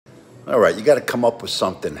All right, you got to come up with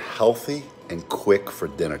something healthy and quick for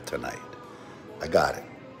dinner tonight. I got it.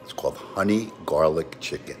 It's called honey garlic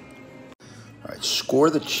chicken. All right, score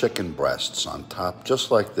the chicken breasts on top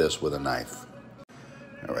just like this with a knife.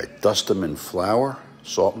 All right, dust them in flour,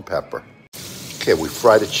 salt, and pepper. Okay, we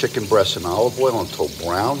fry the chicken breasts in olive oil until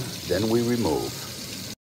brown, then we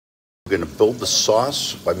remove. We're gonna build the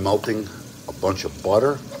sauce by melting a bunch of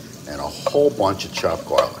butter and a whole bunch of chopped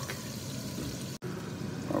garlic.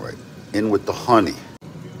 All right, in with the honey,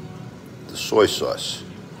 the soy sauce,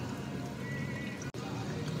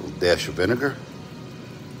 a little dash of vinegar,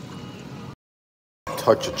 a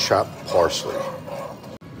touch of chopped parsley.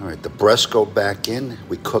 All right, the breasts go back in.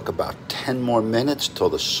 We cook about 10 more minutes till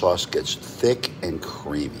the sauce gets thick and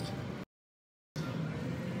creamy.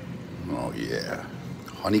 Oh yeah,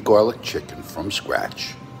 honey garlic chicken from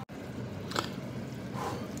scratch.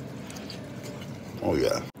 Oh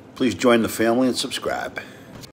yeah. Please join the family and subscribe.